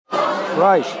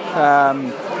Right.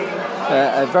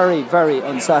 A very, very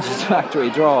unsatisfactory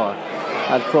draw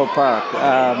at Croke Park.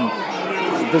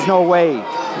 There's no way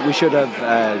we should have.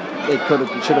 It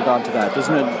should have gone to that.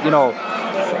 Doesn't it? You know,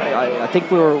 I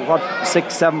think we were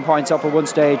 6-7 points up at one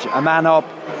stage, a man up,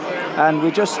 and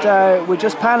we just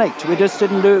panicked. We just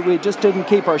didn't do. We just didn't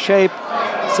keep our shape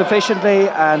sufficiently,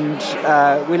 and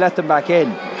we let them back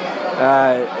in.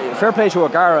 Fair play to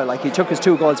O'Gara, like he took his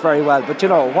 2 goals very well, but you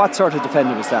know, what sort of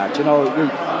defender was that? You know,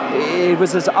 it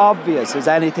was as obvious as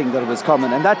anything that it was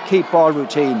coming, and that keep ball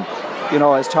routine, you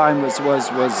know, as time was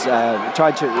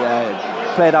tried to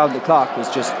play down the clock was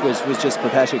just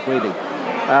pathetic, really.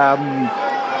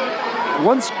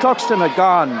 Once Cluxton had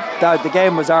gone, the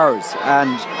game was ours,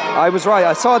 and I was right.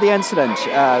 I saw the incident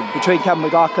between Kevin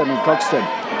McLaughlin and Cluxton,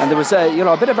 and there was a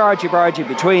bit of argy-bargy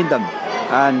between them.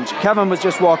 And Kevin was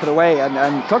just walking away,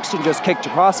 and Cluxton just kicked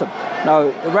across him.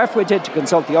 Now the referee did to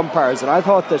consult the umpires, and I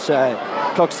thought that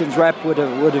Cluxton's rep would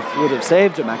have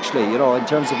saved him, actually, you know, in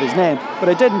terms of his name, but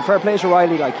it didn't. Fair play to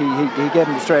Riley, like he gave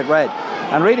him the straight red.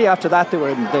 And really after that they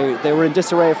were in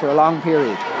disarray for a long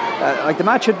period. Like the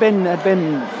match had been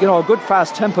you know, a good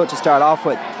fast tempo to start off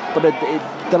with, but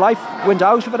the life went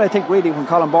out of it, I think, really when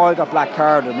Colin Boyle got black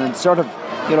card, and then sort of,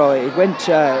 you know, it went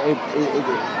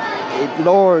it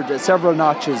lowered several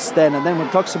notches then, and then when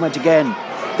Cluxton went again,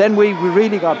 then we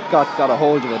really got a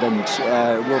hold of it, and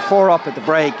we were 4 up at the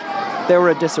break. They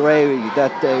were in disarray,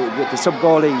 that with the sub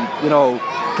goalie, you know,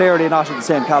 clearly not at the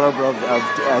same calibre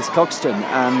as Cluxton,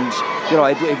 and you know,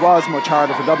 it was much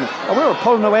harder for Dublin. And we were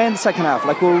pulling away in the second half,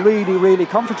 like we were really, really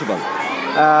comfortable.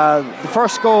 The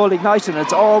first goal ignited, and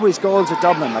it's always goals at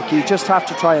Dublin, like you just have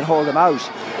to try and hold them out.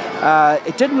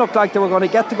 It didn't look like they were going to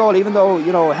get the goal, even though,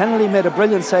 you know, Henley made a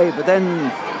brilliant save, but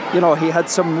then, you know, he had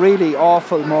some really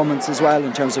awful moments as well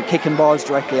in terms of kicking balls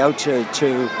directly out to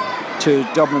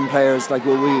Dublin players. Like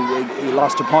we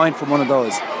lost a point from one of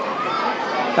those.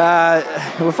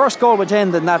 The first goal went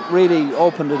in, then that really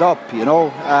opened it up, you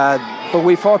know, but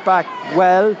we fought back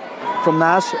well from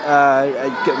that.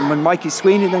 When Mikey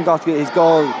Sweeney then got his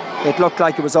goal, it looked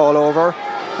like it was all over,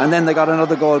 and then they got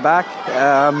another goal back,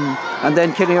 and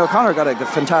then Kenny O'Connor got a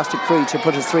fantastic free to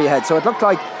put us 3 ahead. So it looked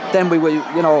like then we were,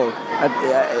 you know,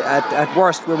 at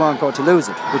worst we weren't going to lose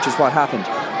it, which is what happened.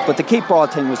 But the keep ball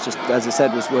thing was just, as I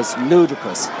said, was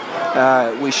ludicrous.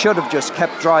 We should have just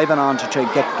kept driving on to try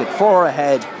get 4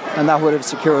 ahead, and that would have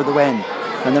secured the win.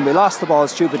 And then we lost the ball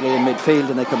stupidly in midfield,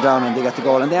 and they come down and they get the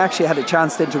goal, and they actually had a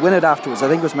chance then to win it afterwards. I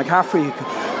think it was McCaffrey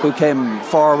who came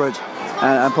forward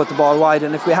and put the ball wide,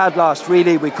 and if we had lost,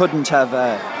 really we couldn't have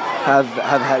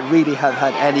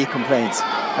had any complaints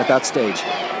at that stage.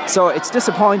 So it's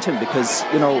disappointing because,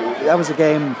 you know, that was a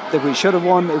game that we should have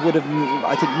won. It would have,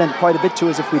 I think, meant quite a bit to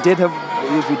us if we did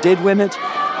win it.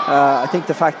 I think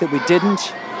the fact that we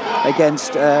didn't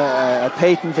against a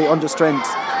patently understrength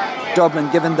Dublin,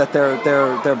 given that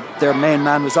their main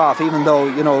man was off, even though,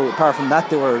 you know, apart from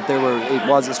that it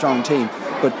was a strong team,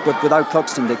 but without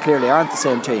Cluxton they clearly aren't the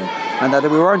same team, and that we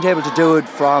weren't able to do it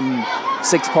from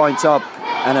 6 points up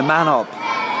and a man up,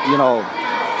 you know,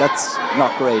 that's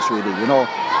not great, really, you know.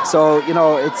 So, you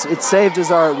know, it's saved us.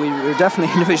 We're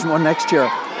definitely in Division 1 next year.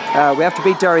 We have to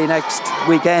beat Derry next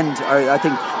weekend, I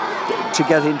think, to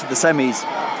get into the semis.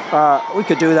 We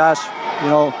could do that, you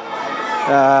know,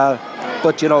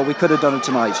 but, you know, we could have done it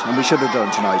tonight, and we should have done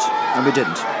it tonight, and we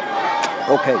didn't.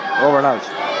 Okay, over and out.